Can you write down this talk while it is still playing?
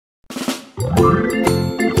Crane.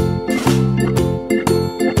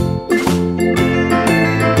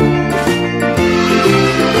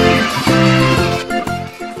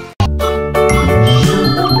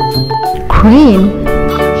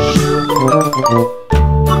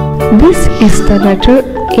 This is the letter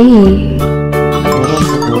A.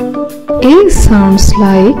 A sounds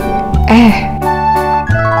like A.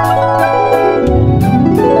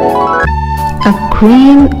 A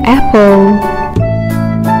green apple.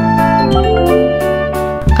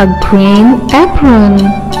 A green apron.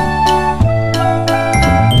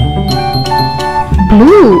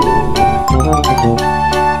 Blue.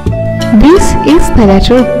 This is the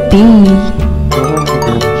letter B.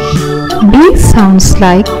 B sounds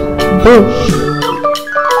like book.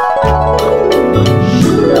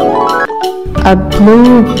 A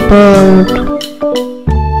blue bird.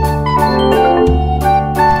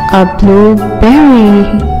 A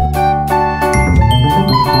blueberry.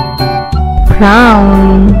 Brown.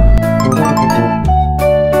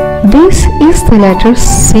 This is the letter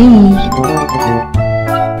C.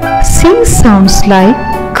 C sounds like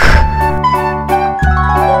K.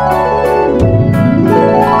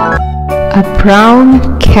 A brown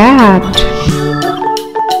cat.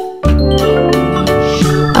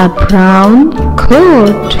 A brown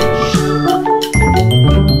coat.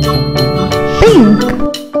 Pink.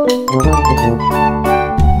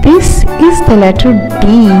 This is the letter D.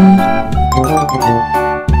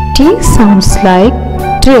 D sounds like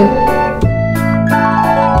D.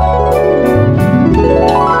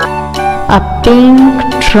 A pink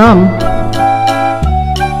drum.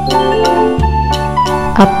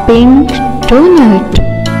 A pink donut.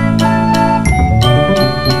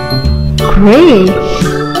 Gray.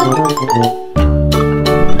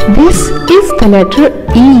 This is the letter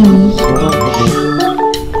E.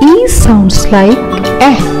 E sounds like E.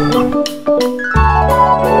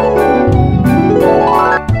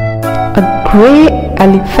 A gray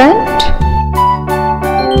elephant.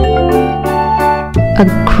 A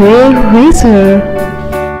gray razor.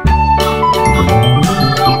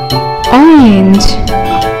 Orange.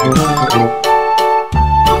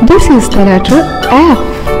 This is the letter F.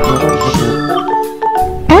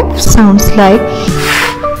 F sounds like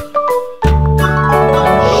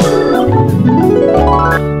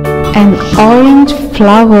an orange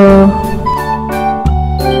flower.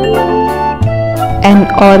 An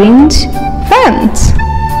orange fence.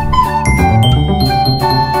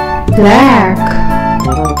 Black.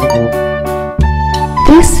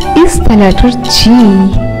 This is the letter G.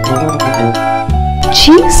 G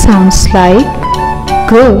sounds like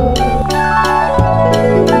G.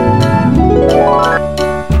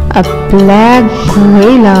 A black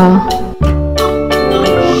gorilla.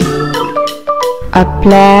 A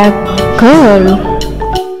black girl.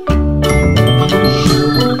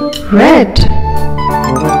 Red.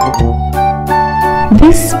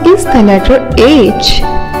 This is the letter H.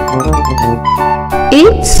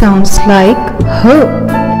 H sounds like H.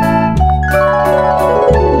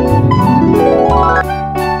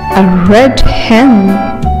 A red hen.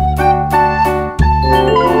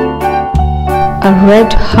 A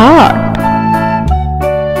red heart.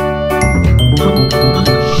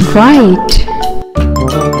 White.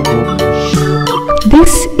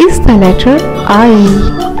 This is the letter I.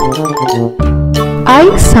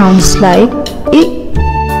 I sounds like I.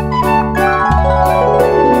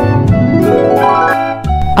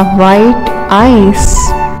 A white ice.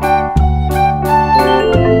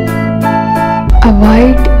 A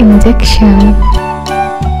white injection.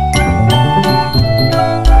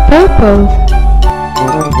 Purple.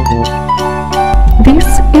 This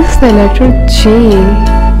is the letter J.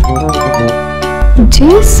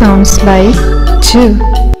 J sounds like J.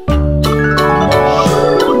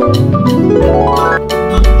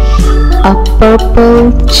 A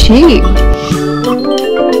purple jeep.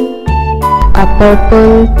 A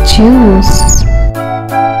purple juice.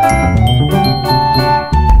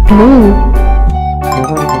 Blue.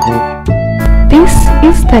 This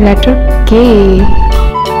is the letter K.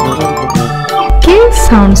 K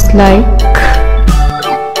sounds like K.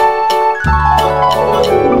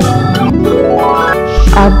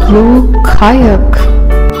 A blue kayak.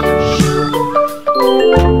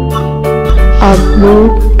 A blue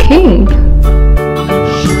king.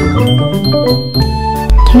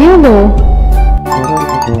 Yellow.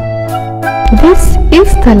 This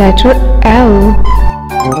is the letter L.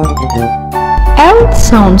 L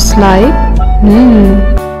sounds like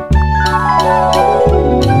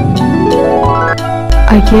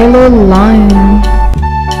A yellow lion.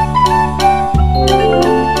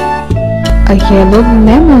 A yellow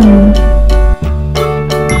lemon.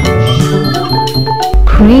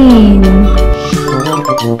 green.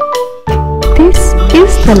 This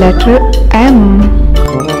is the letter M.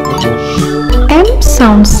 M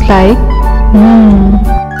sounds like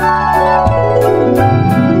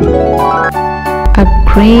a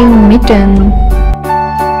green mitten,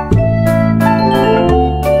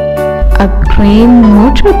 a green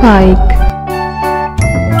motorbike,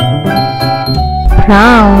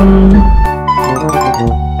 brown.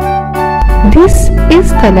 This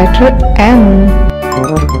is the letter N.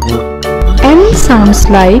 N sounds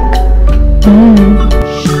like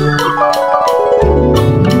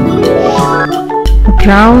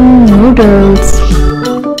brown noodles,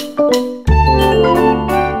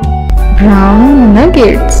 brown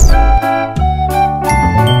nuggets,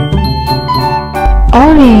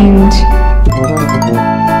 orange.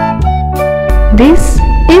 This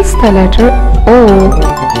is the letter O.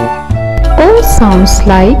 O sounds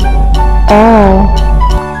like O.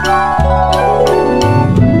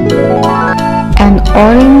 An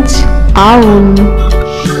orange owl,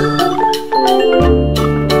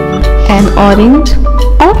 an orange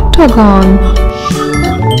octagon,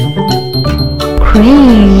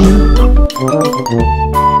 green.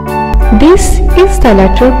 This is the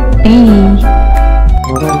letter P.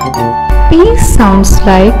 P sounds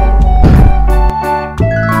like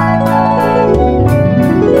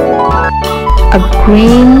a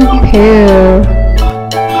green pear,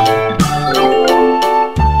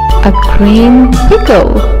 a green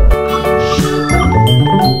pickle,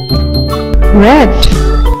 red.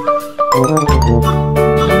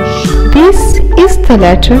 This is the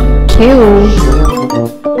letter Q.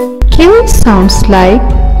 Q sounds like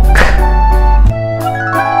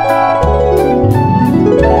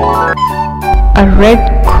a red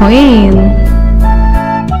queen,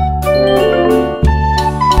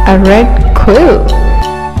 a red quill,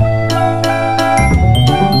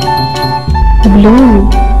 blue.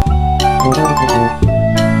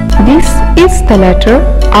 This is the letter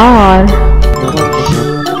R.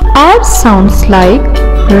 R sounds like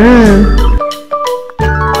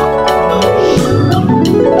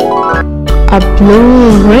a blue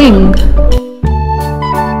ring,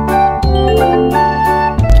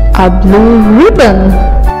 a blue ribbon,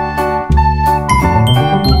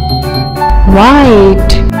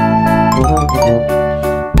 white.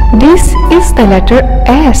 This is the letter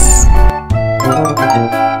S.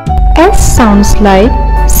 S sounds like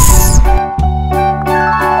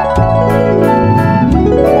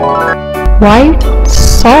white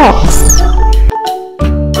socks,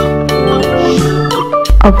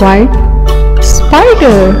 a white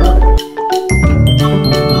spider,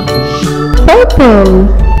 purple.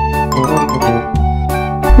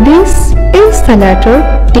 This is the letter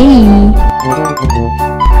T.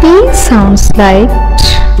 T sounds like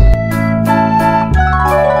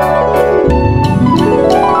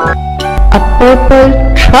a purple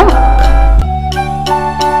truck,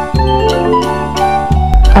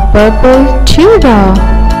 a purple tudor,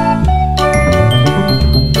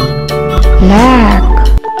 black.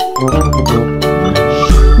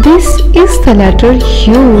 This is the letter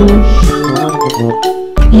U.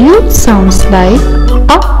 U sounds like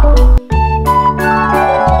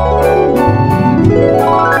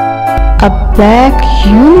a black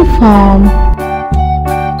uniform,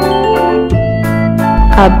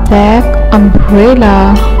 a black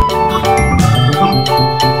umbrella,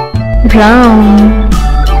 brown.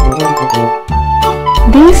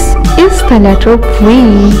 This is the letter V.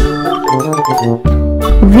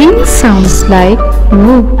 V sounds like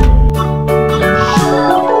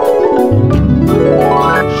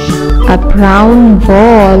a brown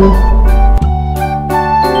wall,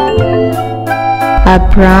 a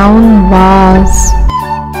brown vase,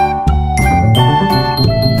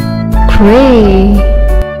 gray.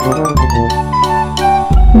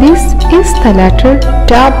 This is the letter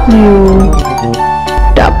W.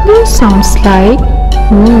 W sounds like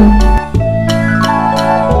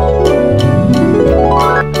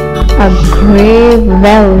a grey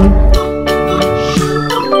well,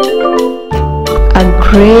 a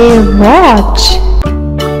grey watch,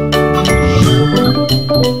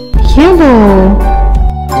 yellow.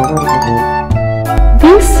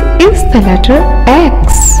 This is the letter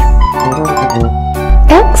X.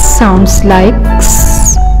 X sounds like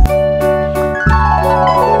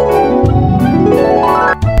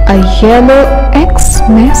a yellow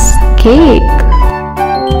Xmas cake,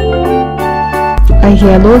 a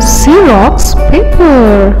yellow Xerox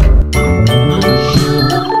paper,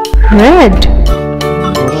 red.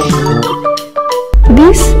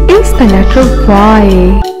 This is the letter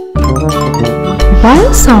Y.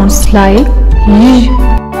 Y sounds like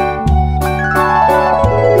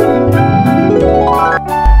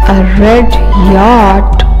A red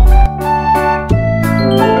yacht.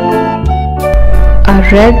 A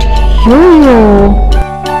red yo-yo.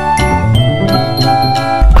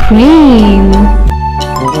 Cream.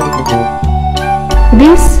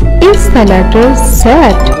 This is the letter Z.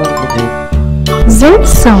 Z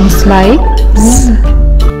sounds like Z.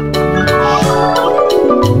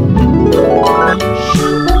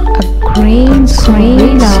 A green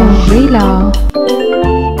umbrella.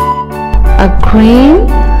 A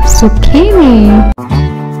green zucchini.